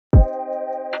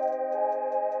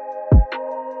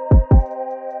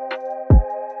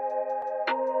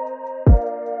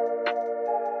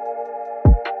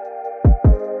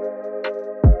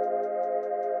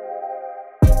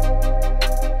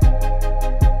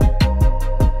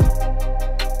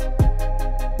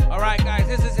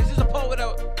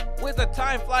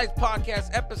Lights Podcast,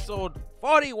 episode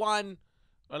 41.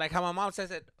 Or like how my mom says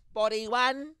it,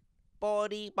 41,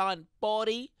 41,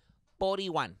 40,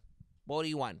 41,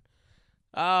 41.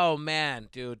 Oh, man,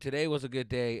 dude. Today was a good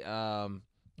day.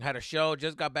 Had a show.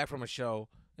 Just got back from a show.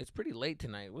 It's pretty late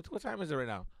tonight. What time is it right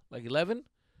now? Like 11?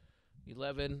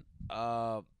 11.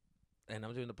 And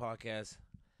I'm doing the podcast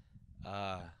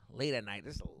late at night.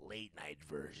 This is a late night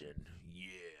version.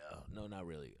 Yeah. No, not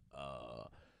really.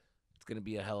 It's gonna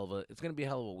be a hell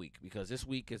of a week because this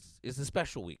week is a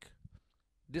special week.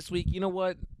 This week, you know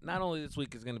what? Not only this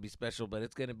week is gonna be special, but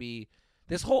it's gonna be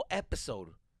this whole episode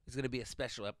is gonna be a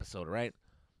special episode, right?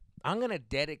 I'm gonna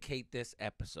dedicate this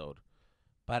episode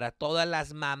para todas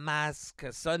las mamás,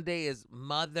 cause Sunday is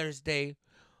Mother's Day.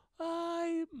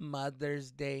 Ay,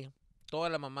 Mother's Day.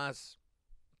 Todas las mamás.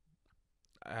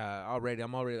 I'm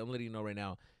letting you know right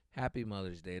now. Happy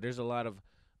Mother's Day. There's a lot of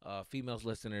females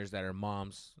listeners that are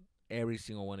moms. Every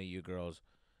single one of you girls.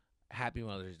 Happy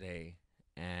Mother's Day.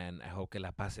 And I hope que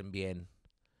la pasen bien.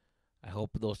 I hope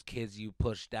those kids you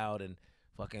pushed out and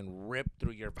fucking ripped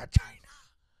through your vagina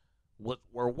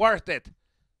were worth it.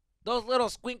 Those little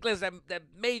squinklers that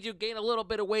made you gain a little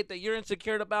bit of weight that you're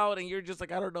insecure about, and you're just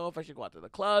like, I don't know if I should go out to the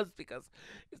clubs because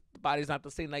the body's not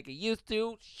the same like it used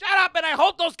to. Shut up, and I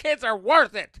hope those kids are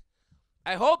worth it.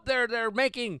 I hope they're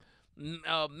making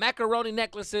macaroni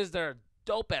necklaces that are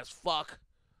dope as fuck.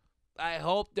 I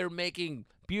hope they're making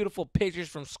beautiful pictures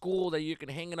from school that you can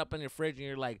hang it up in your fridge, and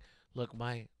you're like, look,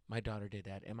 my daughter did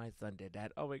that, and my son did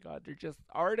that. Oh, my God, they're just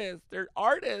artists. They're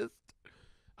artists.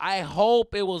 I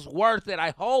hope it was worth it.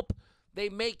 I hope they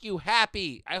make you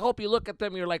happy. I hope you look at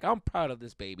them and you're like, I'm proud of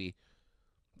this baby.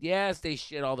 Yes, they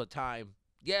shit all the time.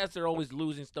 Yes, they're always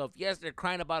losing stuff. Yes, they're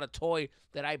crying about a toy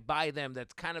that I buy them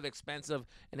that's kind of expensive,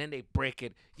 and then they break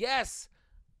it. Yes,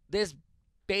 this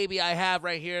baby I have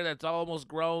right here that's almost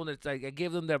grown, it's like I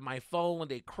give them my phone when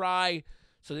they cry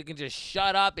so they can just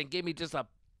shut up and give me just a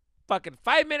fucking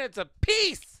 5 minutes of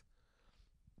peace.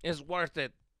 It's worth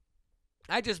it.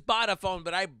 I just bought a phone,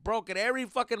 but I broke it. Every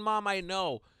fucking mom I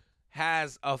know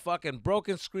has a fucking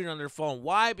broken screen on their phone.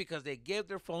 Why? Because they give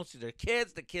their phones to their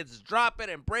kids. The kids drop it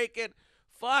and break it.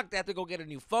 Fuck, they have to go get a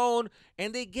new phone.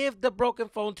 And they give the broken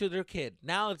phone to their kid.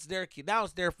 Now it's their kid. Now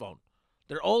it's their phone.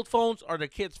 Their old phones are their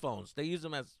kids' phones. They use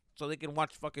them as so they can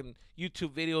watch fucking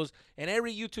YouTube videos. And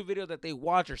every YouTube video that they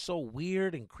watch are so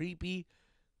weird and creepy.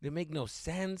 They make no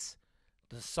sense.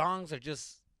 The songs are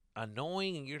just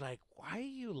annoying, and you're like, why are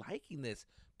you liking this?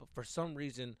 But for some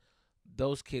reason,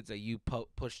 those kids that you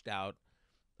pushed out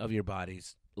of your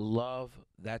bodies love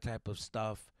that type of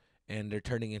stuff, and they're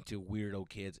turning into weirdo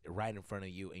kids right in front of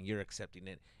you, and you're accepting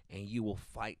it, and you will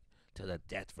fight to the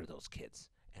death for those kids.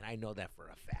 And I know that for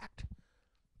a fact.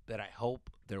 That I hope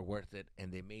they're worth it,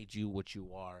 and they made you what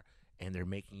you are, and they're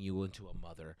making you into a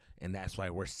mother, and that's why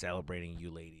we're celebrating you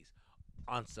ladies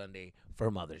on Sunday for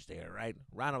Mother's Day, all right?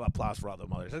 Round of applause for all the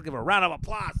mothers. Let's give a round of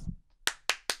applause.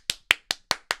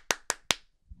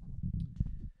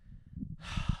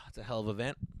 It's a hell of an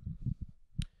event.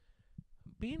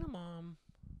 Being a mom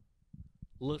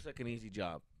looks like an easy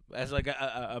job. As like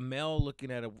a male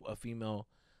looking at a female,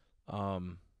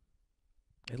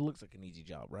 it looks like an easy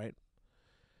job, right?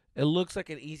 It looks like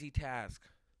an easy task.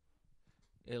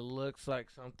 It looks like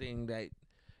something that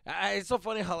it's so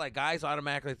funny how like guys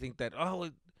automatically think that, oh,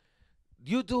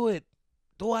 you do it.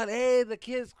 Do it. Hey, the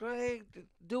kids, great.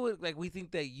 Do it. Like we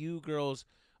think that you girls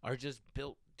are just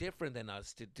built different than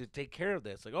us to take care of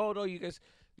this. Like, oh no, you guys,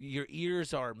 your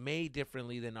ears are made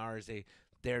differently than ours.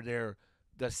 The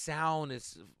sound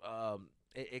is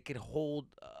it can hold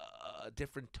a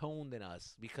different tone than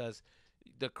us because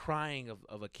the crying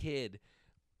of a kid,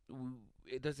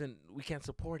 we can't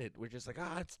support it. We're just like,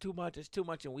 it's too much,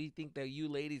 and we think that you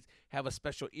ladies have a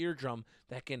special eardrum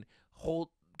that can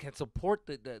support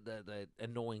the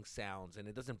annoying sounds, and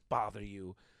it doesn't bother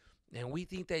you. And we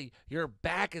think that your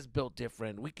back is built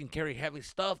different. We can carry heavy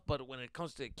stuff, but when it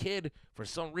comes to a kid, for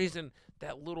some reason,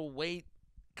 that little weight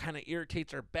kind of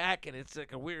irritates our back, and it's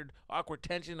like a weird, awkward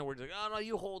tension, and we're just like, oh, no,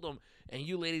 you hold them. And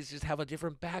you ladies just have a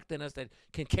different back than us that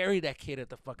can carry that kid at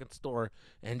the fucking store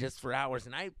and just for hours.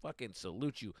 And I fucking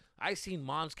salute you. I seen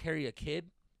moms carry a kid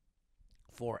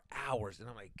for hours, and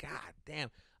I'm like, God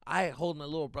damn. I hold my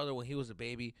little brother when he was a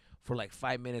baby for like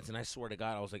 5 minutes, and I swear to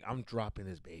God, I was like, I'm dropping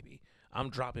this baby. I'm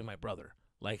dropping my brother.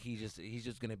 Like, he's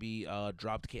just going to be a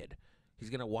dropped kid. He's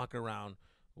going to walk around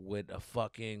with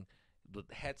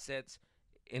with headsets,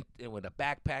 with a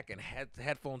backpack and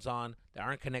headphones on that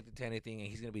aren't connected to anything, and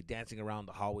he's going to be dancing around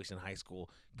the hallways in high school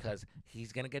because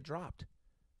he's going to get dropped,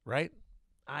 right?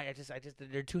 I just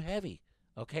they're too heavy,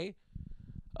 okay?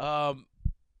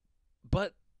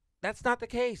 But that's not the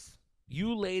case.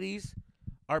 You ladies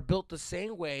are built the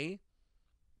same way.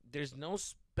 There's no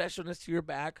specialness to your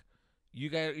back. You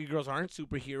girls aren't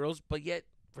superheroes, but yet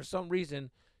for some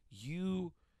reason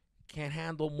you can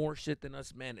handle more shit than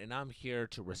us men, and I'm here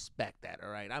to respect that. All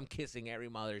right, I'm kissing every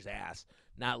mother's ass,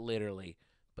 not literally,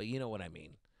 but you know what I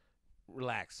mean.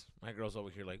 Relax. My girl's over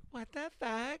here like, what the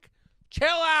fuck? Chill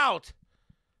out.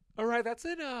 All right, that's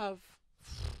enough.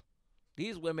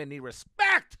 These women need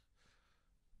respect.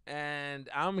 And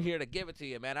I'm here to give it to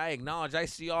you, man. I acknowledge. I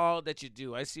see all that you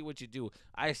do. I see what you do.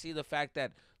 I see the fact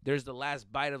that there's the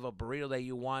last bite of a burrito that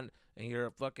you want, and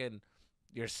your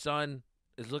son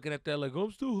is looking at that like,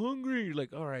 I'm still hungry. You're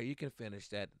like, all right, you can finish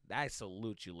that. I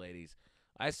salute you, ladies.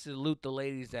 I salute the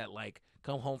ladies that like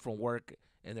come home from work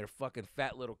and their fucking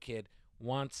fat little kid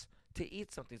wants to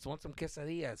eat something. So wants some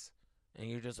quesadillas, and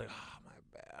you're just like, oh my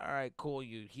bad. All right, cool.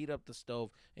 You heat up the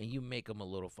stove and you make him a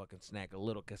little fucking snack, a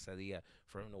little quesadilla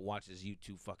for him to watch his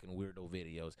YouTube fucking weirdo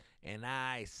videos. And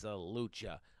I salute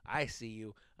ya. I see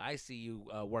you. I see you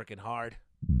working hard.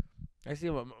 I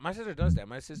see my sister does that.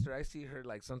 My sister, I see her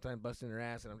like sometimes busting her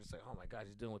ass, and I'm just like, oh my god,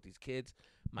 she's dealing with these kids.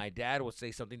 My dad will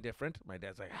say something different. My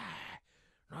dad's like,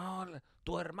 no,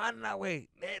 tu hermana, güey,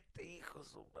 nete, hijo,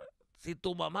 si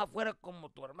tu mamá fuera como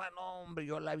tu hermano, hombre,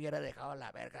 yo la hubiera dejado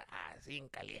la verga así en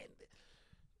caliente.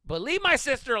 But leave my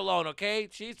sister alone, okay?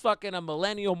 She's fucking a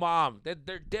millennial mom.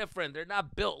 They're different. They're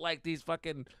not built like these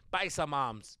fucking paisa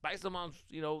moms. Paisa moms,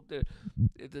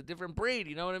 it's a different breed.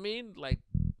 You know what I mean? Like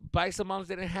paisa moms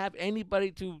didn't have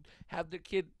anybody to have their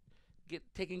kid get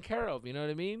taken care of. You know what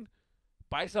I mean?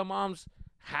 Paisa moms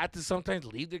had to sometimes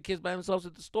leave their kids by themselves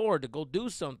at the store to go do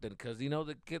something because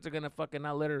the kids are gonna fucking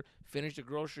not let her finish the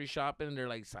grocery shopping. And they're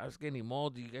like, "Sabes que ni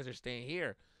modo, you guys are staying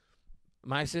here."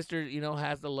 My sister,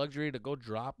 has the luxury to go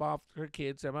drop off her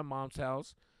kids at my mom's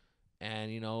house,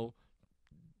 and and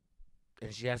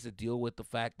she has to deal with the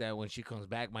fact that when she comes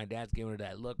back, my dad's giving her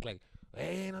that look like,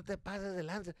 "Hey, no te pases de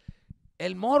lanza,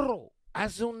 el morro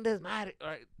hace un desmadre." All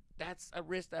right, that's a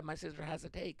risk that my sister has to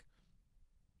take,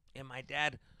 and my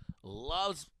dad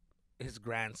loves his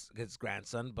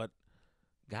grandson, but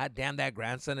God damn, that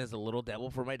grandson is a little devil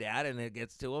for my dad, and it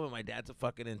gets to him. And my dad's a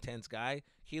fucking intense guy.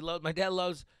 My dad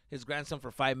loves his grandson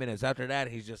for 5 minutes. After that,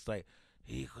 he's just like,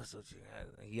 he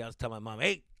yells to my mom,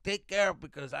 "Hey, take care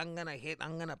because I'm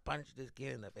gonna punch this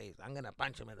kid in the face. I'm gonna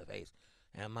punch him in the face."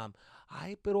 And mom,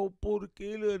 "Ay, pero por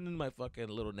qué?" And then my fucking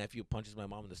little nephew punches my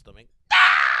mom in the stomach.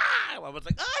 I was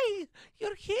like, "Ay,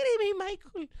 you're hitting me,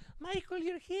 Michael. Michael,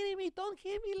 you're hitting me. Don't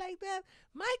hit me like that,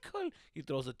 Michael." He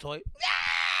throws a toy.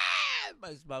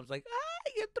 My mom's like,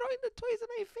 you're throwing the toys in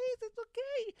my face. It's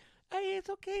okay. Hey, it's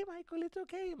okay, Michael. It's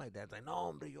okay. My dad's like, no,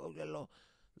 hombre,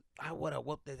 I would have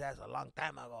whooped his ass a long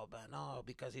time ago, but no,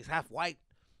 because he's half white.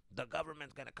 The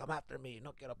government's going to come after me.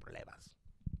 No quiero problemas.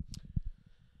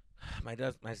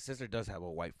 My sister does have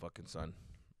a white fucking son.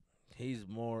 He's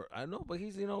more, I know, but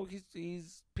he's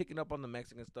picking up on the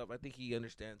Mexican stuff. I think he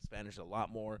understands Spanish a lot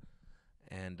more.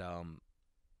 And,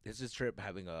 it's his trip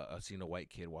having seen a white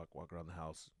kid walk around the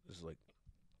house. It's like,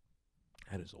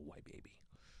 that is a white baby.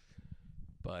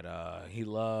 But he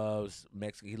loves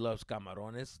Mexican. He loves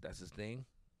camarones. That's his thing.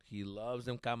 He loves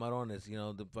them camarones.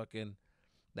 The fucking.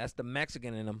 That's the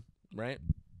Mexican in him, right?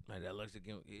 My dad looks at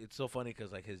him. It's so funny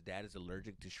because like his dad is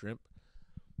allergic to shrimp,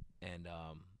 and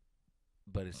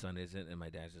but his son isn't. And my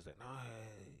dad's just like, no,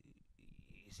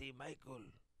 you see, Michael,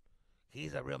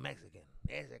 he's a real Mexican.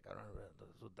 Ese cabrón,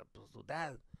 su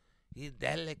dad, he's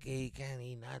delicate. He can't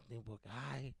eat nothing. But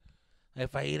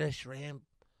if I eat a shrimp.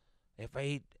 If I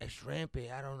eat a shrimp,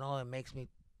 I don't know, it makes me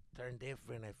turn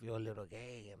different. I feel a little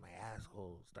gay and my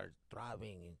asshole starts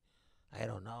throbbing. And I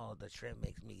don't know, the shrimp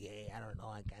makes me gay. I don't know,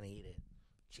 I can't eat it.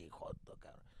 Chijoto,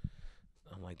 cabrón.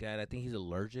 I'm like, Dad, I think he's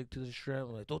allergic to the shrimp.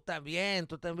 I'm like, tú también.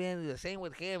 The same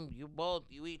with him.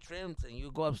 You eat shrimps and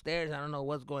you go upstairs. I don't know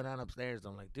what's going on upstairs.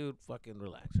 I'm like, dude, fucking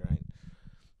relax, right?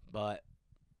 But,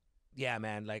 yeah,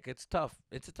 man, like, it's tough.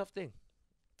 It's a tough thing.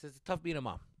 It's tough being a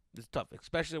mom. It's tough,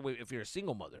 especially if you're a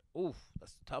single mother. Oof,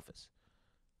 that's the toughest,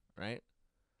 right?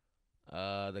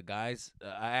 The guys,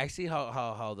 I see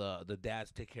how the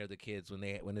dads take care of the kids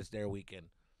when it's their weekend.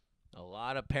 A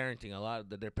lot of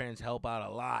parenting, their parents help out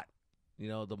a lot.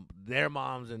 Their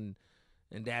moms and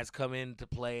dads come in to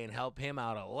play and help him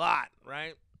out a lot,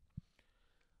 right?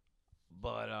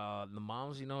 But the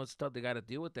moms, it's tough. They got to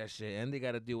deal with that shit, and they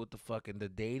got to deal with the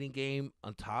dating game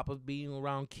on top of being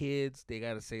around kids. They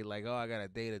got to say like, "Oh, I got to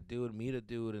date a dude, meet a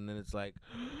dude," and then it's like,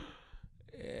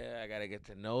 "Yeah, I got to get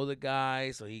to know the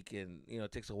guy so he can,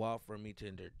 it takes a while for me to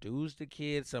introduce the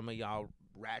kids." Some of y'all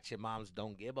ratchet moms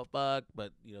don't give a fuck,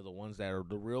 but the ones that are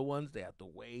the real ones, they have to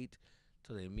wait.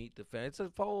 till they meet the family. It's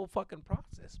a whole fucking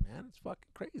process, man. It's fucking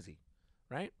crazy,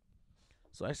 right?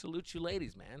 So I salute you,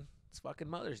 ladies, man. It's fucking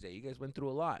Mother's Day. You guys went through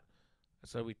a lot.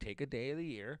 So we take a day of the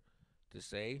year to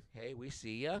say, hey, we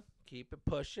see ya. Keep it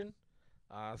pushing.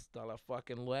 Hasta la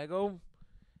fucking luego.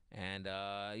 And,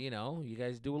 you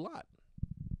guys do a lot.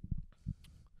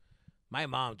 My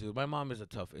mom, dude. My mom is a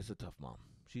tough mom.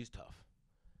 She's tough.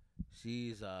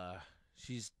 She's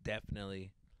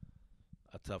definitely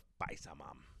a tough paisa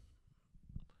mom.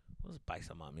 What's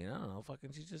paisa mom? I don't know.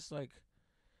 Fucking, she's just like,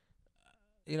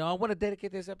 I want to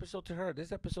dedicate this episode to her.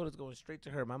 This episode is going straight to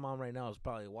her. My mom right now is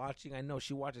probably watching. I know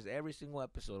she watches every single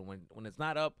episode. When it's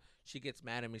not up, she gets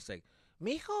mad at me. She's like,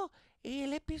 "Mijo, ¿y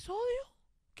el episodio?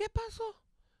 ¿Qué pasó?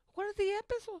 Where's the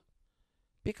episode?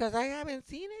 Because I haven't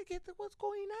seen it. What's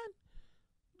going on?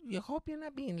 You hope you're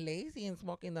not being lazy and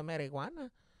smoking the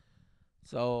marijuana."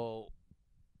 So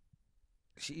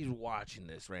she's watching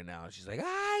this right now. She's like,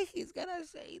 he's going to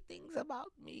say things about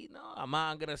me. No, I'm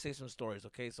going to say some stories,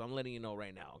 okay? So I'm letting you know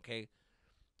right now, okay?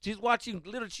 She's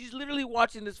literally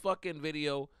watching this fucking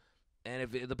video. And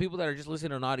if the people that are just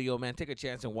listening on audio, man, take a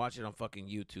chance and watch it on fucking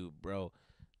YouTube, bro.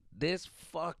 This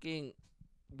fucking,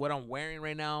 what I'm wearing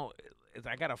right now, is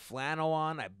I got a flannel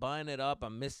on. I button it up.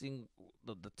 I'm missing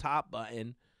the top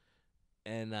button.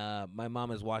 And my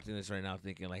mom is watching this right now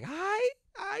thinking like, I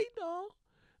know.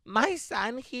 My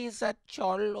son, he's a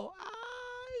cholo.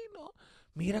 Ay, no.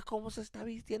 Mira cómo se está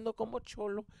vistiendo como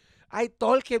cholo. I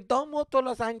told him, don't move to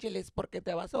Los Angeles porque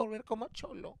te vas a volver como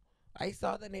cholo. I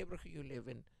saw the neighborhood you live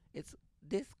in. It's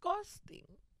disgusting.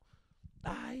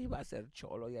 Ay, va a ser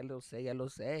cholo, ya lo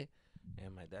sé.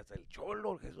 And my dad's like,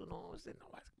 cholo, Jesús, no, ese no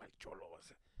va a ser mal cholo. Va a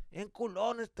ser. En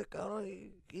culón este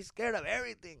cabrón, he's scared of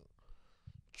everything.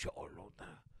 Cholo,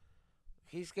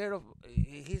 he's scared of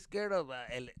Jesus.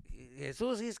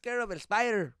 He's scared of el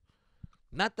spider,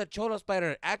 not the cholo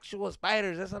spider, actual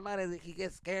spiders. That's somebody he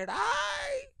gets scared.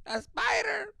 Ay, a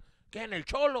spider. Que en el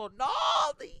cholo, no,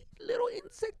 the little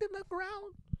insect in the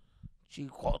ground.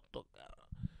 Chijoto.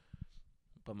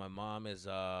 But my mom is,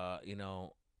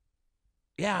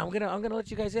 yeah, I'm gonna let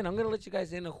you guys in. I'm gonna let you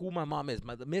guys in on who my mom is.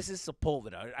 The Mrs.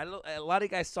 Sepulveda. A lot of you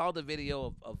guys saw the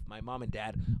video of my mom and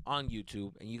dad on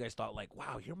YouTube, and you guys thought like,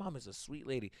 "Wow, your mom is a sweet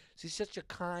lady. She's such a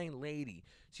kind lady.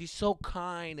 She's so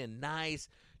kind and nice.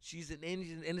 She's an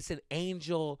innocent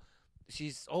angel.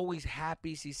 She's always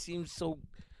happy. She seems so,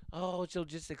 she'll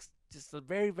just a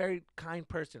very very kind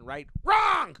person, right?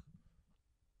 Wrong.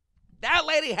 That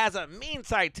lady has a mean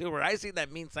side to her. I see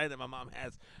that mean side that my mom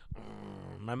has.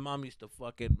 My mom used to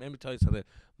fucking. Let me tell you something.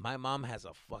 My mom has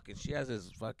a fucking. She has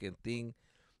this fucking thing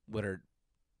with her.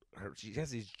 She has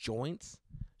these joints.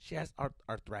 She has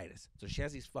arthritis, so she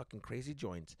has these fucking crazy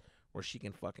joints where she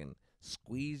can fucking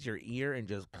squeeze your ear and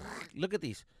just look at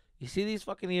these. You see these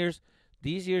fucking ears?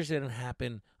 These ears didn't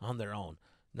happen on their own.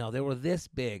 No, they were this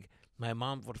big. My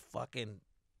mom would fucking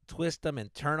twist them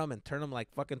and turn them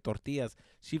like fucking tortillas.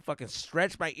 She fucking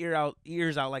stretched my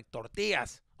ears out like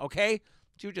tortillas. Okay.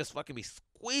 She would just fucking be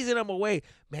squeezing them away.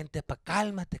 Mente pa,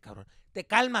 cálmate, cabrón. Te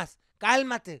calmas.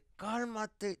 Cálmate.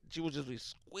 Cálmate. She would just be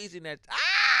squeezing that. Ah!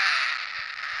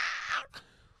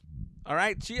 All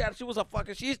right? She was a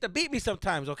fucking, she used to beat me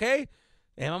sometimes, okay?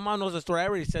 And my mom knows the story. I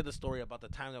already said the story about the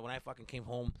time that when I fucking came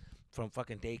home from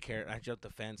fucking daycare and I jumped the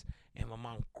fence and my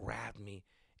mom grabbed me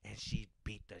and she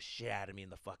beat the shit out of me in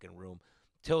the fucking room.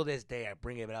 Till this day, I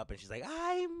bring it up, and she's like,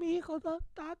 "Ay, mijo, don't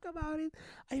talk about it.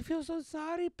 I feel so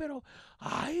sorry, pero,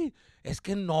 ay, es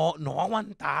que no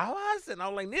aguantabas." And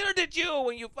I'm like, "Neither did you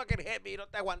when you fucking hit me. No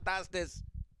te aguantaste."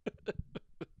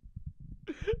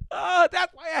 Oh,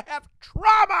 that's why I have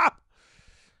trauma.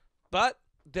 But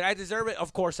did I deserve it?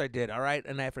 Of course I did, all right?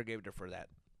 And I forgave her for that.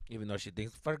 Even though she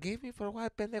thinks, "Forgive me for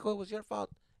what, pendejo? It was your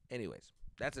fault." Anyways,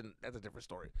 that's a different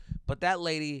story. But that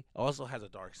lady also has a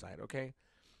dark side, okay?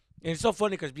 And it's so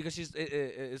funny because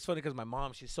it's funny because my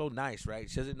mom, she's so nice, right?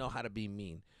 She doesn't know how to be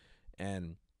mean,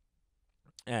 and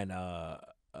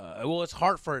well, it's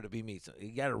hard for her to be mean. So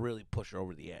you got to really push her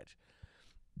over the edge.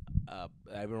 I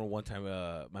remember one time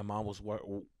my mom was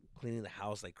cleaning the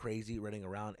house like crazy, running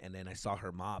around, and then I saw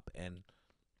her mop, and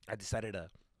I decided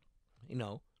to,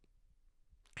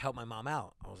 help my mom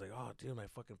out. I was like, "Oh, dude, my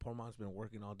fucking poor mom's been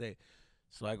working all day,"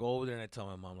 so I go over there and I tell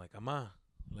my mom like, "Ama,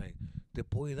 like, te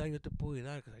puedo ayudar, yo te puedo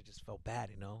ayudar," because I just felt bad,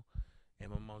 And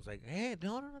my mom's like, "Hey,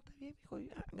 no, está bien, mijo.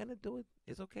 I'm gonna do it.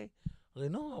 It's okay." I was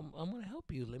like, "No, I'm gonna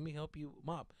help you. Let me help you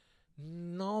mop."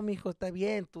 "No, mijo, está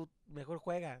bien. Tú mejor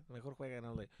juega. And I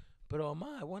was like, "Pero,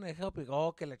 ma, I want to help you."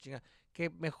 "Oh, que la chinga. Que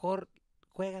mejor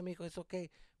juega, mijo. It's okay."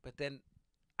 But then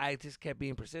I just kept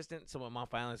being persistent. So my mom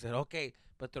finally said, "Okay."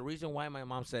 But the reason why my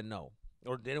mom said no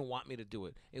or didn't want me to do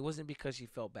it. It wasn't because she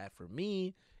felt bad for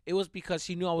me. It was because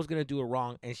she knew I was gonna do it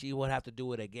wrong, and she would have to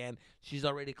do it again. She's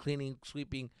already cleaning,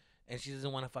 sweeping, and she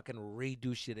doesn't want to fucking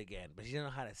redo shit again. But she didn't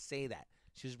know how to say that.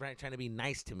 She was trying to be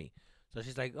nice to me. So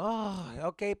she's like, oh,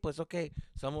 okay, pues okay.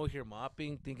 So I'm over here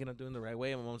mopping, thinking I'm doing the right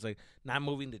way. And my mom's like, not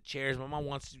moving the chairs. My mom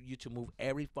wants you to move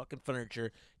every fucking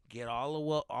furniture, get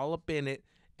all up in it,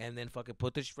 and then fucking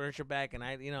put the furniture back. And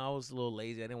I was a little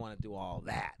lazy. I didn't want to do all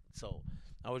that. So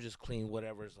I would just clean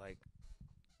whatever's like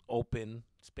open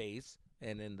space,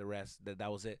 and then the rest,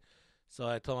 that was it. So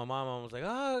I told my mom, I was like,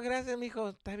 oh, gracias,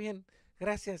 mijo, está bien,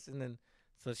 gracias. And then,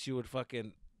 so she would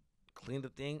fucking clean the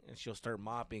thing, and she'll start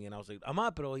mopping. And I was like,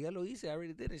 Ama, pero ya lo hice, I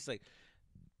already did it. She's like,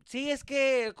 sí, es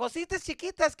que cositas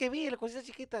chiquitas que vi, cositas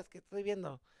chiquitas que estoy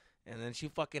viendo. And then she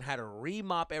fucking had to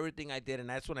remop everything I did. And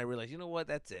that's when I realized, you know what?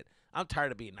 That's it. I'm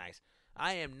tired of being nice.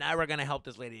 I am never going to help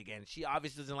this lady again. She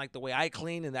obviously doesn't like the way I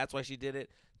clean, and that's why she did it.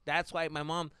 That's why my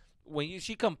mom,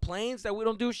 she complains that we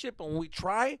don't do shit, but when we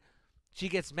try, she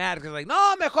gets mad because like,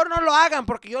 no, mejor no lo hagan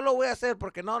porque yo lo voy a hacer.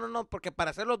 Porque no, porque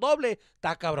para hacerlo doble,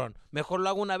 está cabrón. Mejor lo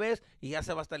hago una vez y ya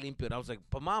se va a estar limpio. And I was like,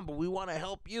 but mom, but we want to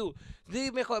help you.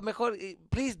 Mejor,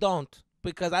 please don't,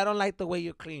 because I don't like the way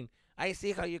you clean. I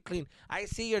see how you clean. I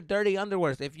see your dirty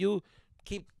underwears. If you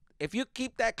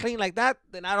keep that clean like that,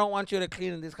 then I don't want you to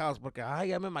clean in this house. Porque, ay,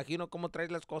 ya me imagino cómo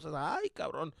traes las cosas. Ay,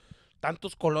 cabrón.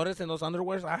 Tantos colores en those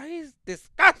underwears. Ay, it's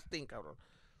disgusting, cabrón.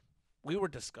 We were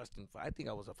disgusting. I think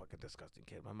I was a fucking disgusting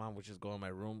kid. My mom would just go in my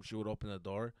room. She would open the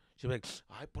door. She'd be like,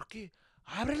 ay, ¿por qué?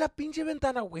 Abre la pinche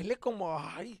ventana. Huele como,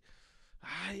 ay,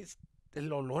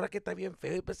 el olor a que está bien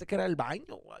feo. Y pensé que era el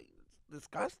baño. Ay, it's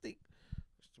disgusting.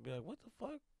 She'd be like, what the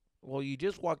fuck? Well, you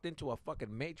just walked into a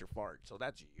fucking major fart. So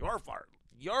that's your fart.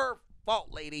 Your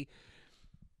fault, lady.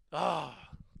 Oh,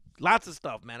 lots of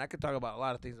stuff, man. I could talk about a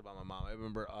lot of things about my mom. I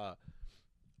remember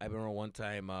one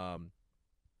time,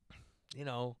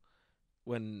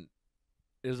 when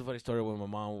it was a funny story when my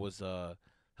mom was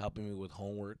helping me with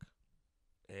homework.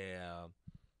 And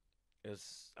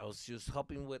she was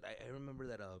helping with. I remember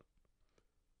that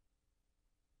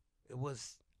it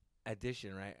was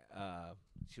addition, right?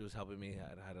 She was helping me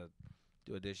how to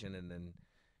do addition, and then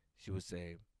she would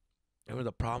say, remember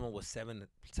the problem was seven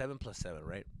plus seven,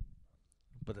 right?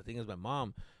 But the thing is, my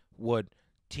mom would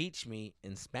teach me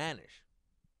in Spanish,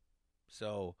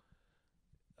 so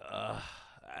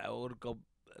I would go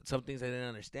some things I didn't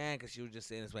understand because she was just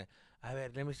saying this way. A ver,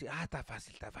 let me see. Está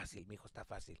fácil, mijo, está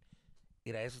fácil.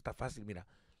 Mira, eso está fácil, mira.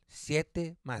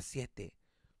 7 más 7.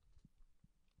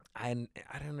 I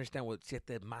didn't understand what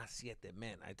 7 más 7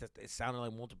 meant. It sounded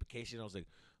like multiplication. I was like,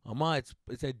 Mama,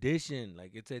 it's addition.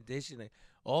 Like, it's addition. Like,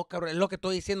 oh, cabrón, es lo que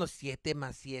estoy diciendo. 7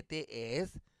 más 7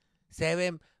 es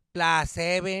 7 plus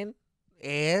 7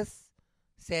 es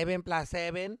 7 plus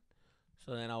 7.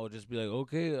 So then I would just be like,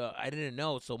 okay, I didn't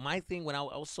know. So my thing when I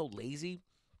was so lazy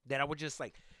that I would just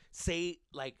like say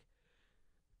like,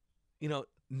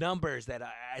 numbers that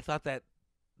I thought that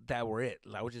were it.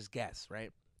 I would just guess,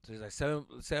 right? So he's like 7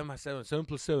 plus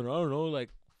 7. I don't know, like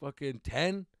fucking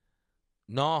 10.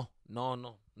 No.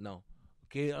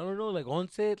 Okay, I don't know, like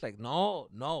 11. Like no.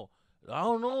 I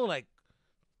don't know, like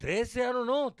 13. I don't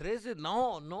know, 13.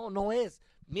 No es.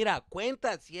 Mira,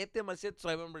 cuenta 7 más 7. So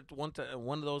I remember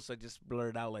one of those I just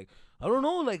blurred out like, I don't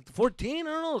know, like 14. I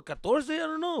don't know, 14. I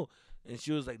don't know. And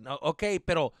she was like, no, okay,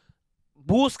 pero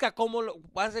busca cómo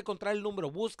vas a encontrar el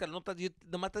número. Búscalo.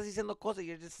 Nomás estás diciendo cosas.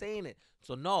 You're just saying it.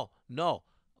 So no.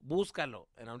 Búscalo.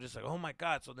 And I'm just like, oh my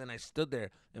God. So then I stood there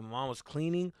and my mom was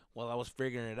cleaning while I was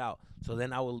figuring it out. So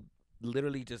then I will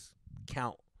literally just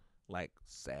count like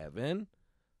 7.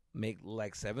 Make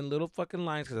like 7 little fucking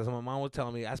lines because that's what my mom was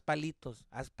telling me. Haz palitos.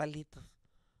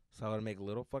 So I would make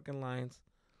little fucking lines.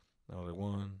 I was like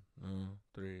 1, 2,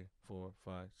 3, 4,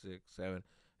 5, 6, 7.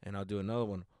 And I'll do another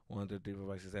one. 1, 2, 3, 4,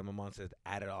 5, 6, 7. My mom says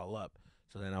add it all up.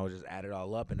 So then I would just add it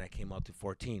all up and I came out to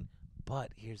 14.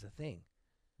 But here's the thing.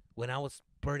 When I was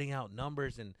spurting out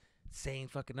numbers and saying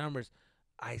fucking numbers,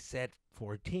 I said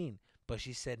 14. But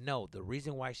she said no. The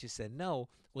reason why she said no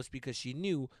was because she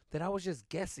knew that I was just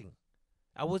guessing.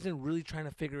 I wasn't really trying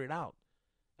to figure it out.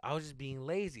 I was just being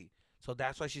lazy. So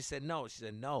that's why she said no. She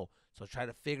said no. So try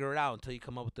to figure it out until you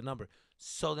come up with the number.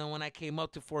 So then when I came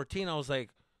up to 14, I was like,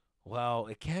 well,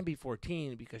 it can't be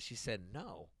 14 because she said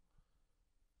no.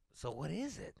 So what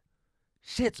is it?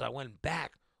 Shit. So I went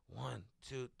back. 1,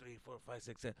 2, 3, 4, 5,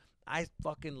 6, 7. I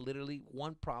fucking literally,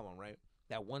 one problem, right?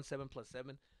 That 7 plus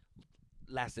 7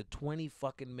 lasted 20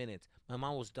 fucking minutes. My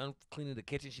mom was done cleaning the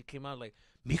kitchen. She came out like,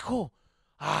 mijo,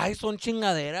 ay, son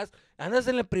chingaderas. Andas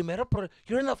en el primero,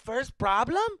 you're in the first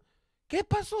problem? ¿Qué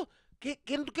pasó?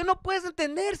 ¿Qué no puedes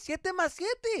entender? 7 más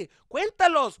 7.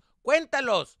 Cuéntalos.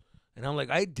 Cuéntalos. And I'm like,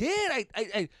 I did.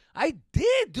 I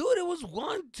did, dude. It was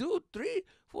 1, 2, 3,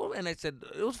 4. And I said,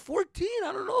 it was 14.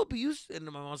 I don't know. But and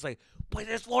my mom was like, pues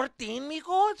it's 14,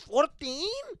 mijo. It's 14.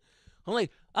 I'm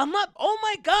like, I'm not. Oh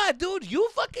my God, dude. You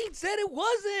fucking said it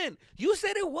wasn't. You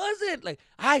said it wasn't. Like,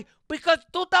 because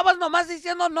tú estabas nomás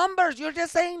diciendo numbers. You're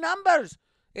just saying numbers.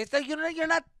 It's like you're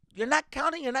not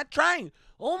counting. You're not trying.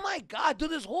 Oh my God, dude,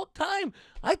 this whole time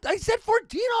I said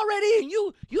 14 already and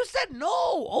you said no.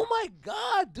 Oh my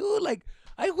God, dude, like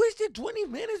I wasted 20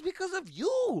 minutes because of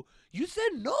you. You said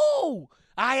no.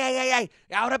 Ay.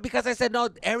 Ahora because I said no,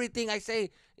 everything I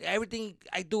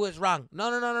do is wrong.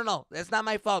 No. That's not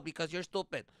my fault because you're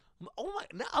stupid. Oh my,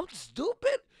 no, I'm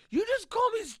stupid? You just call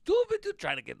me stupid, dude.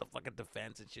 Trying to get the fucking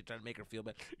defense and shit, trying to make her feel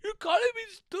bad. You're calling me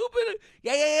stupid.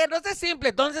 Yeah. No se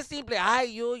simple. Don't se simple. Ay,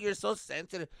 you're so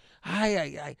sensitive.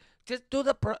 Ay. Just do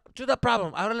the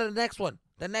problem. Ahora the next one.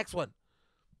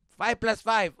 5 plus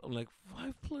 5. I'm like,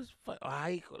 5 plus 5.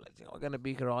 Ay, hijo, we're going to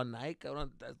be here all night. Cabrón,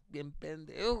 estás bien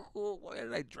pendejo. Why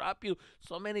did I drop you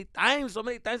so many times? So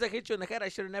many times I hit you in the head. I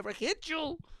should have never hit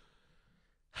you.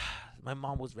 My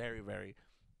mom was very, very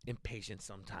impatient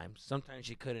sometimes. Sometimes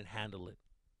she couldn't handle it.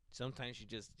 Sometimes she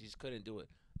just couldn't do it.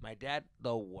 My dad,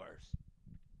 the worst.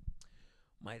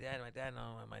 My dad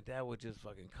would just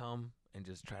fucking come and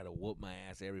just try to whoop my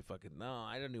ass every fucking. No,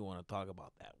 I don't even want to talk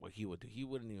about that. What he would do, he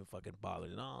wouldn't even fucking bother.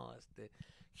 No,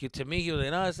 to me he was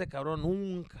like, no, ese cabrón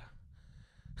nunca.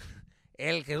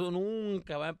 El Jesús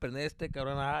nunca va a emprender este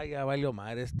cabrón. Ay, ya valió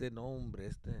madre este nombre,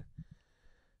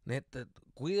 neta,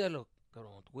 cuídalo,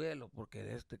 cabrón, cuídalo porque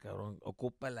este cabrón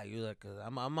ocupa la ayuda. Cause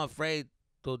I'm afraid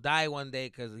to die one day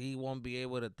because he won't be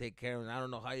able to take care of him. I don't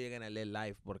know how you're gonna live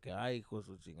life porque ay, hijo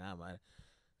su chingada madre.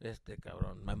 Este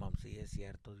cabrón, my mom, sí es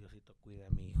cierto, Diosito cuida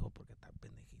a mi hijo porque está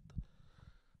pendejito.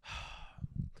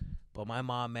 But my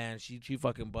mom, man, she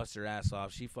fucking bust her ass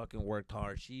off. She fucking worked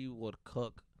hard. She would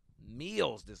cook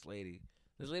meals, this lady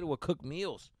would cook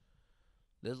meals.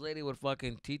 This lady would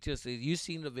fucking teach us. You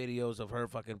seen the videos of her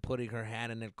fucking putting her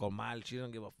hand in el comal. She don't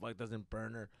give a fuck, doesn't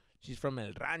burn her. She's from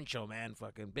El Rancho, man,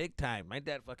 fucking big time. My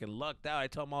dad fucking lucked out. I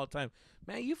tell him all the time,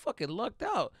 man, you fucking lucked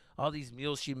out. All these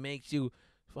meals she makes you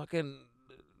fucking...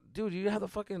 Dude, you have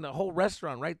the whole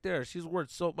restaurant right there.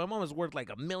 My mom is worth like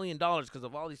 $1 million because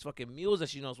of all these fucking meals that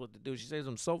she knows what to do. She saves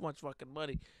them so much fucking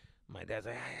money. My dad's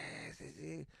like,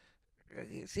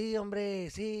 sí, hombre,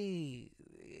 sí.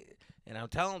 And I'm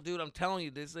telling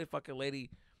you, this fucking lady,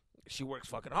 she works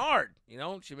fucking hard. You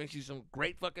know, she makes you some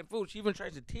great fucking food. She even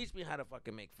tries to teach me how to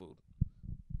fucking make food.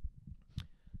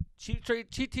 She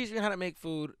teach me how to make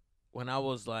food when I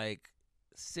was like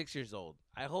 6 years old.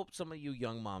 I hope some of you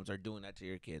young moms are doing that to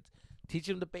your kids. Teach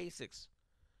them the basics.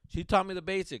 She taught me the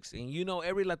basics. And you know,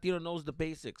 every Latino knows the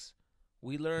basics.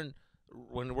 We learn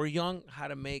when we're young how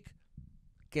to make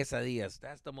quesadillas.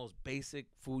 That's the most basic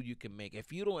food you can make.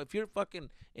 If you're fucking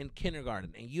in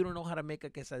kindergarten and you don't know how to make a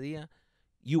quesadilla,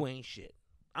 you ain't shit.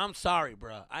 I'm sorry,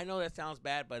 bro. I know that sounds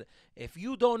bad, but if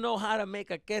you don't know how to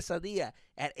make a quesadilla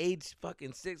at age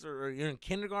fucking 6 or you're in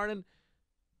kindergarten,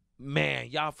 man,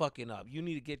 y'all fucking up. You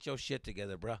need to get your shit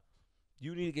together, bro.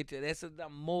 You need to get to. This is the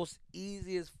most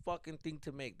easiest fucking thing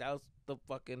to make. That was the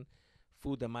fucking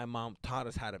food that my mom taught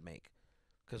us how to make.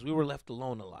 Because we were left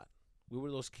alone a lot. We were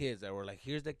those kids that were like,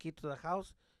 here's the key to the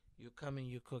house. You come and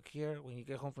you cook here. When you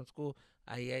get home from school,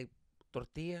 ahí hay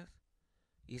tortillas.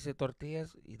 Hice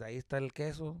tortillas. Y de ahí está el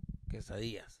queso.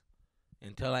 Quesadillas.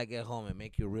 Until I get home and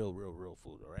make you real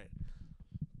food, all right?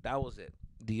 That was it.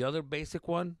 The other basic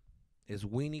one is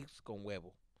weenies con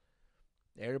huevo.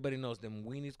 Everybody knows them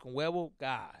weenies con huevo.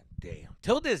 God damn.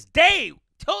 Till this day,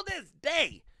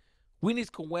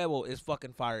 weenies con huevo is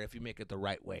fucking fire if you make it the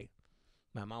right way.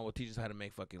 My mom will teach us how to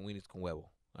make fucking weenies con huevo.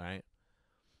 All right?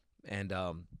 And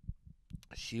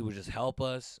she would just help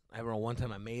us. I remember one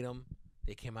time I made them.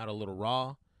 They came out a little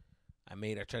raw. I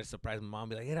tried to surprise my mom.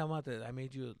 Be like, hey, I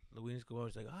made you the weenies con huevo.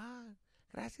 She's like,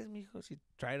 gracias, mijo. She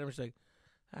tried them. She's like,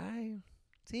 ay.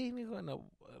 Sí, mijo, and I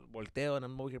volteo, and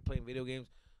I'm over here playing video games.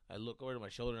 I look over to my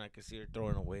shoulder, and I can see her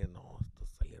throwing away. No, estos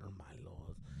salieron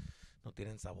malos. No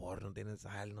tienen sabor, no tienen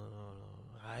sal, no.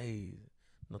 Ay,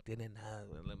 no tienen nada.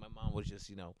 Like my mom was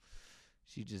just,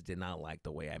 she just did not like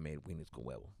the way I made weenies con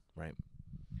huevo, right?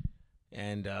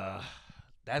 And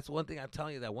that's one thing I'm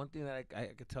telling you. That one thing that I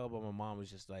could tell about my mom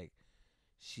was just like,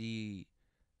 she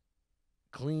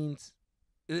cleans.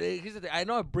 Here's the thing. I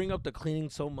know I bring up the cleaning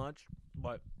so much,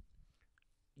 but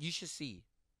you should see.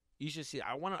 I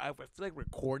feel like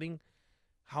recording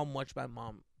how much my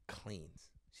mom cleans.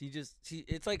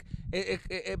 It's like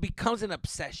it becomes an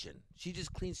obsession. She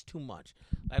just cleans too much.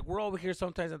 Like we're over here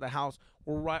sometimes at the house.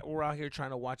 We're out here trying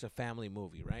to watch a family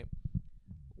movie, right?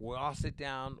 We all sit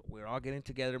down. We're all getting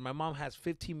together. My mom has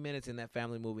 15 minutes in that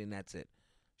family movie, and that's it.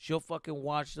 She'll fucking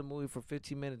watch the movie for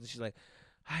 15 minutes, and she's like,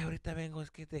 "Ay, ahorita vengo, es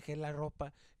que dejé la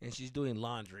ropa," and she's doing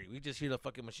laundry. We just hear the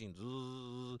fucking machine.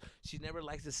 She never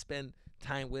likes to spend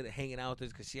time with it, hanging out with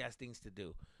us, because she has things to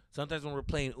do. Sometimes when we're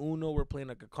playing Uno, we're playing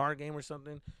like a card game or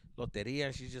something, loteria,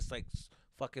 and she's just like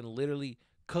fucking literally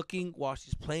cooking while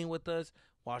she's playing with us,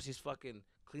 while she's fucking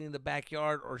cleaning the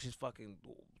backyard, or she's fucking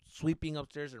sweeping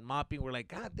upstairs or mopping. We're like,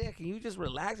 God damn, can you just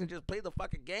relax and just play the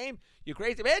fucking game? You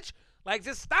crazy bitch? Like,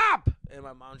 just stop. And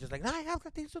my mom's just like, no, I have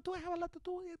things to do. I have a lot to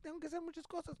do. Tengo que hacer muchas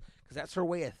cosas. Because that's her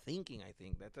way of thinking, I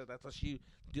think. That's how she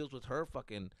deals with her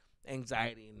fucking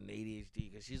anxiety and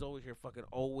ADHD. Because she's always here fucking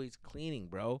always cleaning,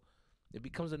 bro. It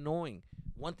becomes annoying.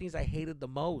 One things I hated the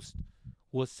most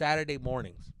was Saturday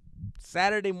mornings.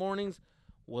 Saturday mornings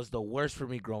was the worst for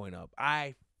me growing up.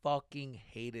 I fucking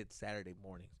hated Saturday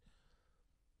mornings.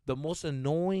 The most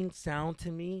annoying sound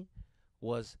to me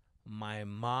was my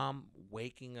mom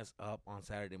waking us up on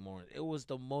Saturday morning. It was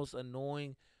the most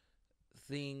annoying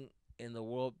thing in the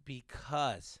world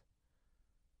because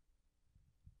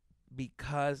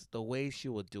the way she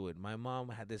would do it. My mom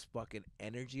had this fucking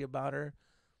energy about her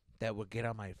that would get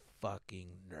on my fucking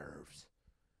nerves.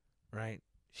 Right?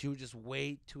 She was just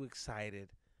way too excited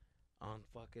on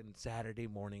fucking Saturday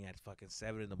morning at fucking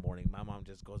 7 in the morning. My mom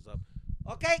just goes up.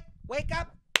 Okay, wake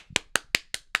up.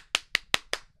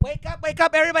 Wake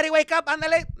up, everybody, wake up,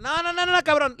 ándale. No,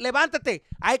 cabrón, levántate.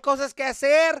 Hay cosas que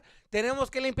hacer. Tenemos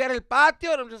que limpiar el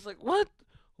patio. And I'm just like, what?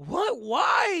 What?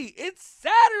 Why? It's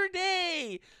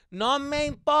Saturday. No me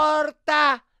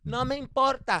importa. No me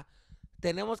importa.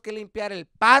 Tenemos que limpiar el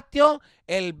patio,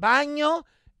 el baño,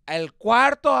 el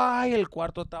cuarto. Ay, el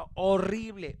cuarto está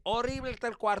horrible. Horrible está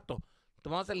el cuarto.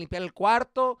 Vamos a limpiar el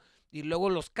cuarto. Y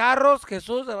luego los carros.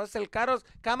 Jesús, se va a hacer el carros.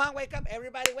 Come on, wake up,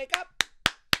 everybody, wake up.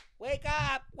 Wake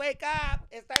up, wake up.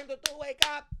 It's time to wake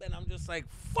up. And I'm just like,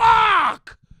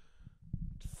 fuck.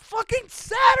 Fucking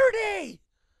Saturday.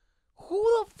 Who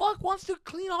the fuck wants to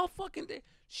clean all fucking day?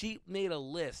 She made a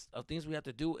list of things we have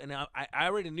to do. And I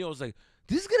already knew. I was like,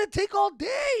 this is going to take all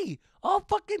day. All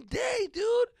fucking day,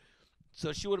 dude.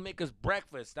 So she would make us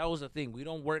breakfast. That was the thing. We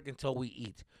don't work until we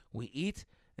eat. We eat.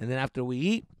 And then after we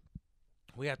eat,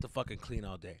 we have to fucking clean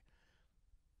all day.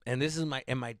 And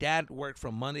my dad worked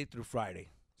from Monday through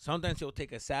Friday. Sometimes he'll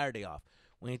take a Saturday off.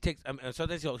 When he takes,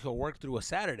 sometimes he'll work through a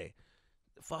Saturday.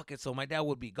 Fuck it. So my dad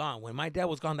would be gone. When my dad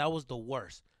was gone, that was the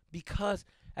worst. Because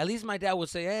at least my dad would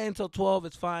say, hey, until 12,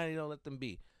 it's fine. Let them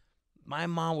be. My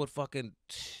mom would fucking,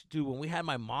 dude, when we had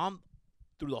my mom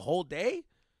through the whole day,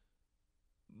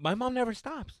 my mom never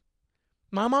stops.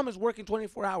 My mom is working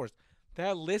 24 hours.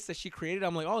 That list that she created,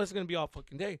 I'm like, oh, this is going to be all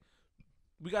fucking day.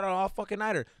 We got an all fucking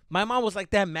nighter. My mom was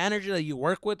like that manager that you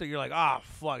work with, or you're like, oh,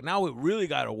 fuck, now we really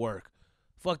got to work.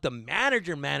 Fuck, the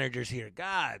manager's here.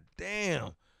 God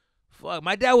damn. Fuck,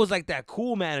 my dad was like that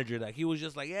cool manager. Like, he was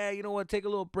just like, yeah, you know what, take a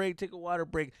little break, take a water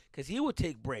break. Because he would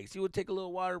take breaks. He would take a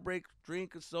little water break,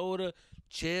 drink a soda,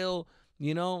 chill,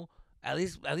 you know. At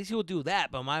least he would do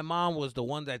that. But my mom was the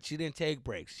one that she didn't take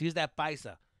breaks. She's that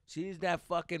paisa. She's that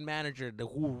fucking manager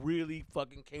who really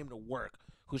fucking came to work.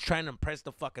 Who's trying to impress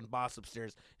the fucking boss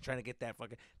upstairs, trying to get that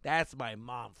fucking. That's my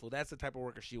mom, fool. That's the type of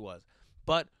worker she was.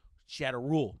 But she had a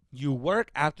rule: you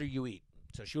work after you eat.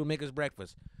 So she would make us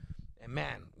breakfast. And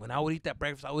man, when I would eat that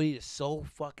breakfast, I would eat it so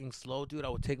fucking slow, dude. I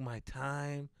would take my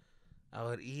time. I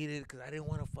would eat it because I didn't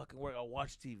want to fucking work. I would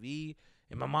watch TV,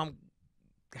 and my mom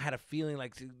had a feeling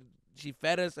like she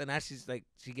fed us, and as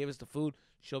she gave us the food,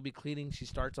 she'll be cleaning. She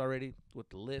starts already with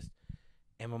the list,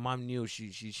 and my mom knew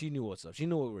she knew what's up. She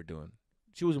knew what we were doing.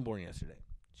 She wasn't born yesterday.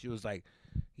 She was like,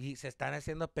 se están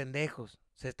haciendo pendejos.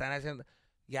 Se están haciendo.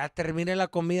 Ya termine la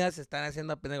comida, se están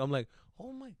haciendo pendejos. I'm like,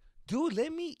 oh my, dude,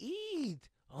 let me eat.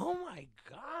 Oh my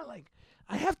God. Like,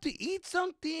 I have to eat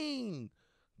something.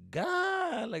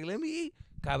 God, like, let me eat.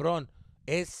 Cabrón,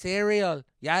 es cereal.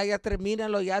 Ya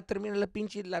termínalo. Ya termina la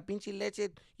pinche leche.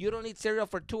 You don't eat cereal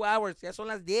for 2 hours. Ya son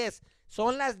las 10.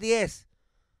 Son las 10.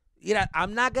 Mira,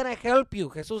 I'm not going to help you,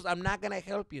 Jesus. I'm not going to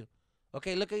help you.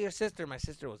 Okay, look at your sister. My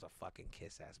sister was a fucking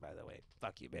kiss ass, by the way.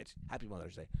 Fuck you, bitch. Happy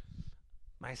Mother's Day.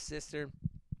 My sister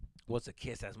was a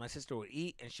kiss ass. My sister would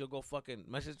eat and she'll go fucking.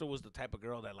 My sister was the type of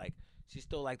girl that, like, she's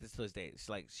still like this to this day. It's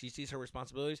like she sees her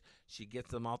responsibilities, she gets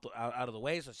them out of the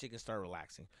way so she can start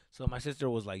relaxing. So my sister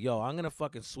was like, yo, I'm gonna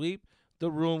fucking sweep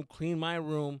the room, clean my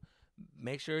room,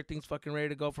 make sure everything's fucking ready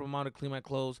to go for mom to clean my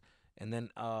clothes, and then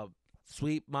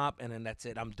sweep, mop, and then that's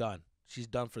it. I'm done. She's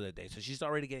done for the day. So she's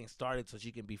already getting started so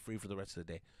she can be free for the rest of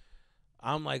the day.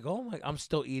 I'm like, oh my, I'm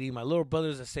still eating. My little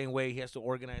brother's the same way. He has to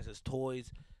organize his toys,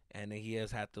 and he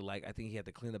has had to, like, I think he had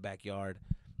to clean the backyard.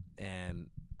 And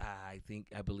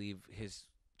I believe his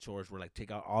chores were like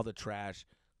take out all the trash,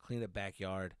 clean the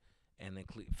backyard, and then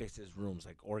fix his rooms,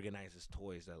 like organize his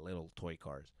toys, that little toy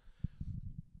cars.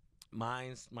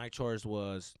 My chores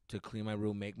was to clean my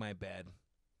room, make my bed,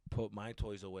 put my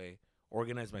toys away,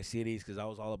 organize my CDs because I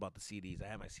was all about the CDs. I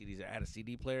had my CDs. I had a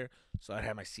CD player, so I'd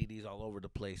have my CDs all over the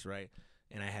place, right?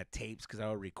 And I had tapes because I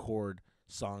would record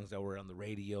songs that were on the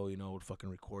radio. Would fucking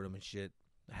record them and shit.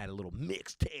 I had a little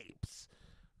mixtapes,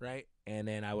 right? And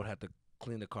then I would have to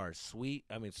clean the cars. Sweep.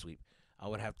 I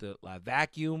would have to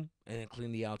vacuum and then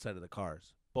clean the outside of the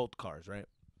cars, both cars, right?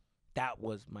 That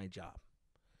was my job.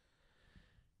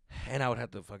 And I would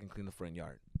have to fucking clean the front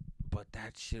yard. But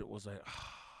that shit was like,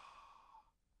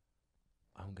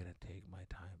 I'm gonna take my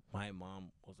time. My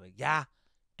mom was like, "Ya,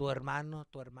 tu hermano,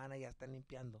 tu hermana ya están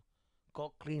limpiando.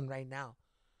 Go clean right now."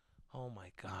 Oh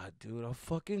my god, dude, I'll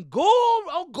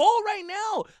go right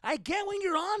now. I get when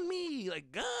you're on me.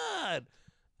 Like, God.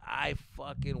 I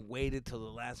fucking waited till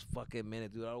the last fucking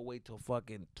minute, dude. I'll wait till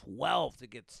fucking 12 to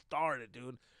get started,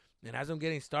 dude. And as I'm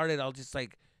getting started, I'll just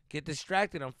like get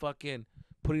distracted. I'm fucking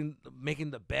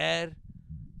making the bed.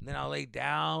 And then I'll lay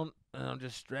down and I'm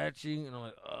just stretching and I'm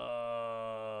like,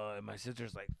 and my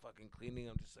sister's like fucking cleaning.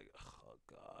 I'm just like, oh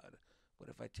God, what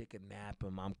if I take a nap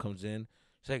and mom comes in?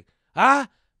 She's like,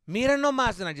 mira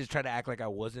nomás. And I just try to act like I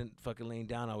wasn't fucking laying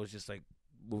down. I was just like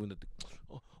moving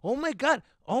oh my God,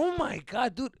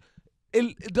 dude.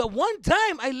 The one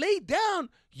time I laid down,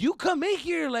 you come in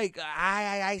here like,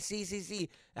 I see.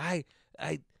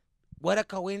 What a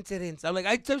coincidence. I'm like,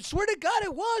 I swear to God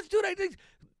it was, dude.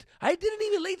 I didn't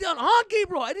even lay down on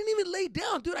Gabriel. I didn't even lay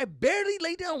down, dude. I barely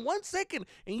laid down 1 second.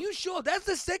 And you show up. That's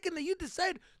the second that you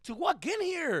decide to walk in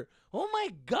here. Oh, my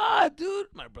God, dude.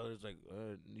 My brother's like,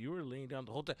 you were laying down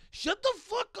the whole time. Shut the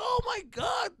fuck up. Oh, my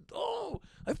God. Oh,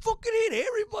 I fucking hate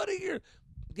everybody here.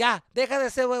 Ya, deja de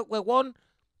ser huevón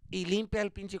y limpia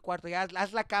el pinche cuarto. Ya,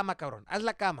 haz la cama, cabrón. Haz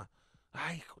la cama.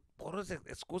 Ay, porras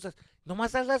excusas.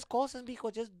 Nomás haz las cosas,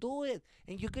 mijo. Just do it.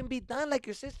 And you can be done like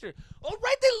your sister. All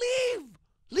right, then leave.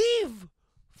 Leave.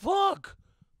 Fuck.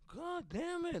 God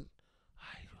damn it.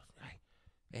 Ay.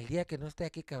 El día que no esté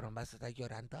aquí, cabrón, vas a estar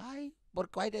llorando. Ay, ¿por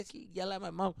qué hay de yell at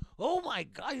my mom? Oh my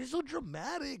God, you're so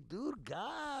dramatic, dude.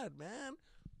 God, man.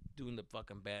 Doing the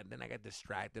fucking bed. Then I got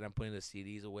distracted. I'm putting the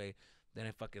CDs away. Then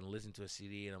I fucking listen to a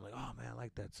CD and I'm like, oh man, I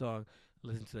like that song.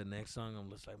 Listen to the next song. I'm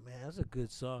just like, man, that's a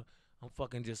good song. I'm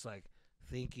fucking just like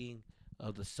thinking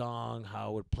of the song, how I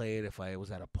would play it if I was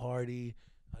at a party.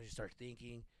 I just start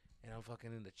thinking. And I'm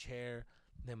fucking in the chair.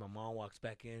 And then my mom walks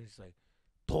back in. She's like,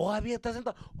 todavía estás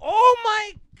sentado. Oh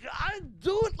my God,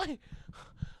 dude. Like,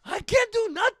 I can't do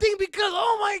nothing because,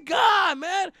 oh my God,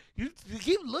 man. You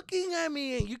keep looking at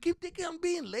me and you keep thinking I'm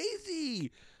being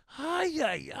lazy.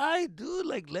 Ay, dude.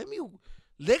 Like,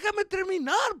 déjame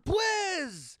terminar,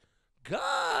 pues.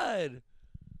 God.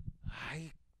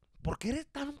 Ay, ¿por qué eres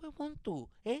tan huevón tú?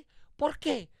 ¿Por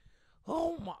qué?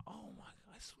 Oh my.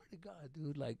 I swear to God,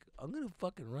 dude, like, I'm gonna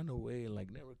fucking run away and, like,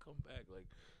 never come back. Like,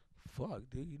 fuck,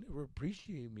 dude, you never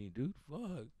appreciate me, dude.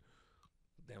 Fuck.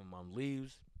 Then my mom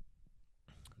leaves.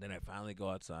 Then I finally go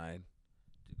outside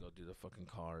to go do the fucking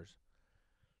cars.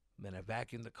 Then I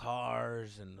vacuum the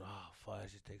cars, and, oh, fuck,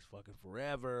 it just takes fucking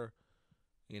forever.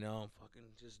 I'm fucking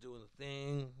just doing the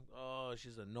thing. Oh,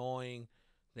 she's annoying.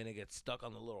 Then it gets stuck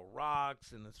on the little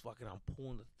rocks, and it's fucking, I'm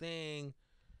pulling the thing.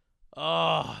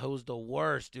 Oh, it was the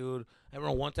worst, dude. I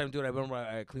remember one time, dude,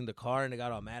 I cleaned the car and they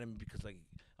got all mad at me because, like,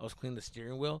 I was cleaning the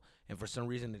steering wheel and for some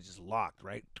reason it just locked,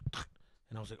 right?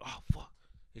 And I was like, oh, fuck.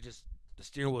 The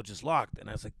steering wheel just locked. And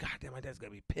I was like, God damn, my dad's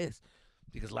going to be pissed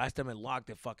because last time it locked,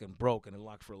 it fucking broke and it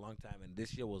locked for a long time. And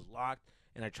this shit was locked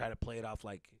and I tried to play it off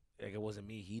like it wasn't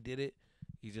me. He did it.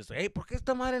 He's just like, hey, ¿por qué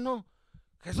esta madre no?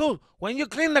 Jesus, when you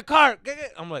clean the car.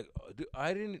 I'm like, dude,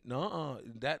 I didn't, no,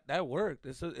 that worked.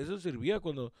 Eso servía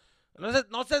cuando. No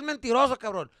seas mentiroso,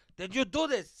 cabrón. Did you do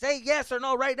this? Say yes or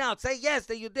no right now. Say yes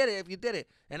that you did it if you did it.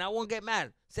 And I won't get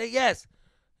mad. Say yes.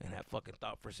 And I fucking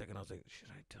thought for a second. I was like, should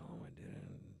I tell him I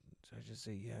didn't? Should I just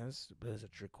say yes? But it's a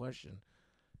trick question.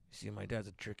 You see, my dad's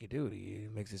a tricky dude. He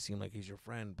makes it seem like he's your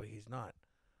friend, but he's not.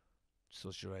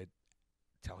 So should I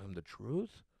tell him the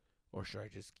truth? Or should I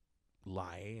just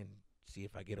lie and see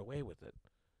if I get away with it?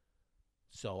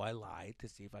 So I lied to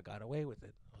see if I got away with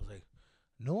it. I was like,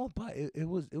 no, but it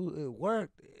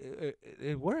worked.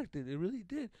 It worked. It really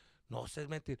did. No seas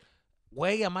mentir.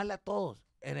 Voy a llamarle a todos.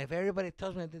 And if everybody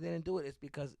tells me they didn't do it, it's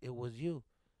because it was you.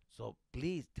 So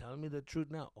please tell me the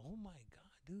truth now. Oh my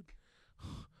God, dude.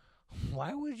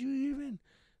 Why would you even?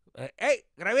 Hey,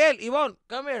 Gabriel, Yvonne,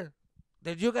 come here.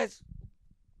 Did you guys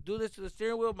do this to the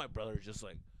steering wheel? My brother's just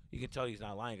like, you can tell he's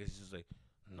not lying because he's just like,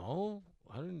 no,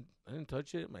 I didn't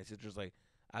touch it. My sister's like,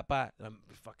 apa,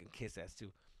 fucking kiss ass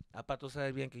too. Apa, tú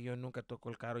sabes bien que yo nunca toco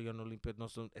el carro, yo no limpio, no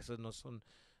son, esos no son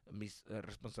mis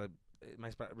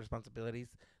responsibilities.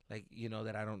 Like, you know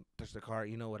that I don't touch the car.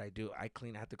 You know what I do? I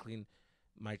have to clean.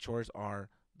 My chores are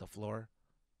the floor.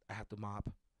 I have to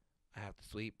mop. I have to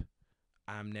sweep.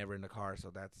 I'm never in the car, so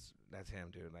that's him,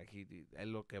 dude. Like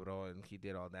él lo quebró, and he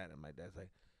did all that, and my dad's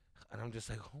like, and I'm just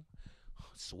like, oh,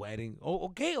 sweating. Oh,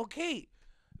 okay.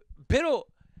 Pero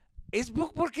es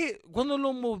porque cuando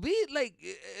lo moví, like,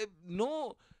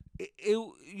 no,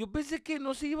 yo pensé que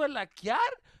no se iba a laquear,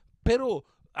 pero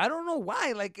I don't know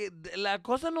why. Like, la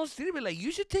cosa no sirve. Like,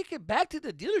 you should take it back to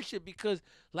the dealership because,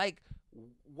 like,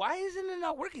 why isn't it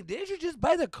not working? Didn't you just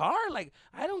buy the car? Like,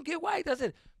 I don't get why it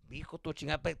doesn't. Bijo, tu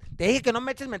chingada. Te dije que no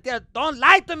me eches mentiras. Don't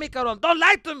lie to me, cabrón. Don't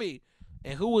lie to me.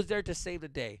 And who was there to save the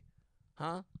day?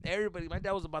 Huh? Everybody. My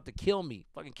dad was about to kill me.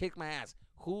 Fucking kick my ass.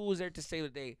 Who was there to save the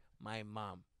day? My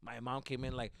mom. My mom came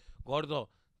in like, gordo,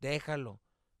 déjalo.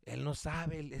 Él no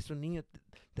sabe. Es un niño.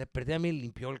 Te perdí a mí.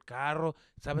 Limpió el carro.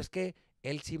 ¿Sabes qué?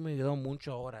 Él sí me ayudó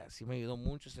mucho ahora. Sí me ayudó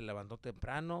mucho. Se levantó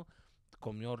temprano.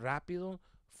 Comió rápido.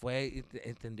 Fue,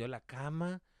 entendió la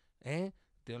cama.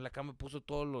 Tendió la cama, puso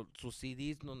todos sus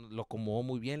CDs, lo acomodó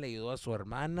muy bien, le ayudó a su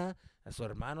hermana, a su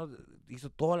hermano,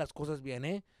 hizo todas las cosas bien,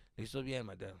 Le hizo bien,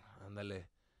 my dad, ándale.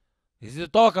 Hizo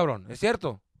todo, cabrón, ¿es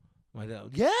cierto? My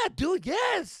dad, yeah, dude,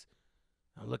 yes.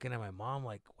 I'm looking at my mom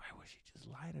like, why would she just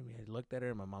lie to me? I looked at her,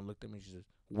 and my mom looked at me, she just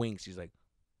winks, she's like,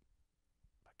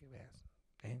 pa' que veas,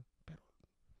 Pero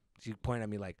she pointed at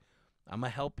me like, I'm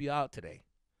gonna help you out today,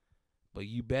 but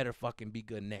you better fucking be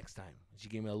good next time. She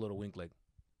gave me a little wink like,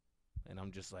 and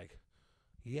I'm just like,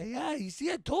 yeah, you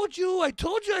see, I told you,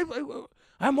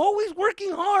 I'm always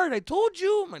working hard, I told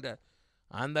you, my dad.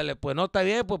 Ándale, pues no está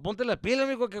bien, pues ponte la pila,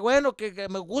 amigo, qué bueno, que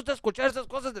me gusta escuchar esas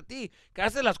cosas de ti, que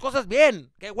haces las cosas bien,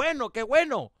 qué bueno.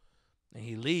 And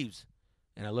he leaves,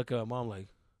 and I look at my mom like,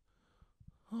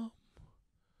 oh.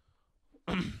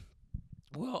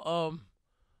 Well,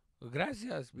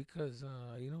 gracias, because,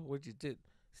 you know, what you did,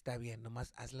 está bien,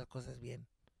 nomás haz las cosas bien,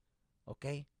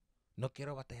 okay? No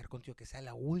quiero batallar contigo, que sea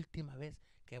la última vez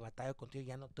que batallo contigo.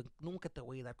 Ya nunca te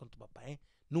voy a ayudar con tu papá,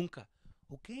 Nunca.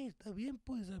 Okay, está bien,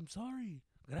 pues, I'm sorry.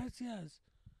 Gracias.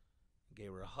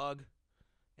 Gave her a hug.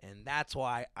 And that's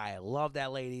why I love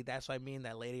that lady. That's why me and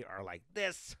that lady are like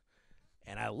this.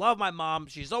 And I love my mom.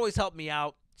 She's always helped me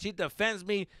out. She defends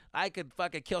me. I could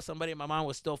fucking kill somebody. My mom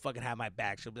would still fucking have my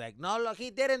back. She'll be like, no, look, he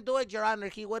didn't do it, Your Honor.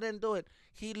 He wouldn't do it.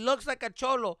 He looks like a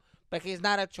cholo, but he's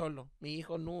not a cholo. Mi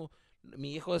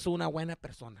hijo es una buena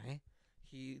persona,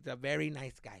 He's a very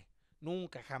nice guy.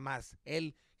 Nunca, jamás.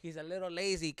 He's a little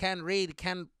lazy, can't read,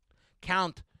 can't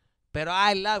count. Pero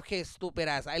I love his stupid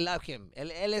ass. I love him.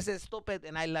 Él es stupid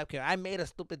and I love him. I made a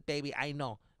stupid baby, I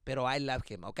know. Pero I love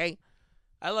him, okay?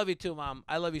 I love you too, Mom.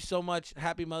 I love you so much.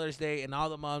 Happy Mother's Day. And all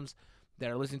the moms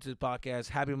that are listening to the podcast,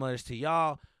 happy Mother's to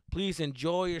y'all. Please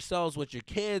enjoy yourselves with your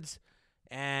kids.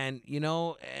 And you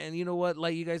know what?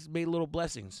 Like, you guys made little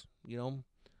blessings,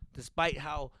 Despite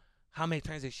how many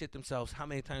times they shit themselves, how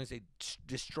many times they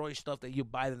destroy stuff that you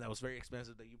buy them that was very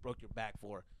expensive that you broke your back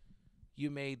for,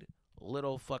 you made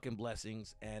little fucking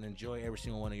blessings, and enjoy every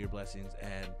single one of your blessings.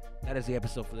 And that is the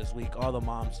episode for this week. All the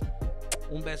moms,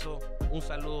 un beso, un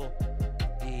saludo,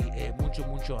 y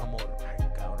mucho amor. Ay,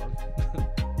 cabrón.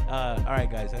 All right,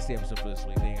 guys, that's the episode for this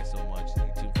week. Thank you guys so much. Stay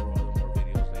tuned for all the more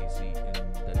videos that you see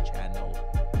in the channel.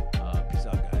 Peace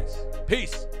out, guys.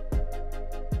 Peace.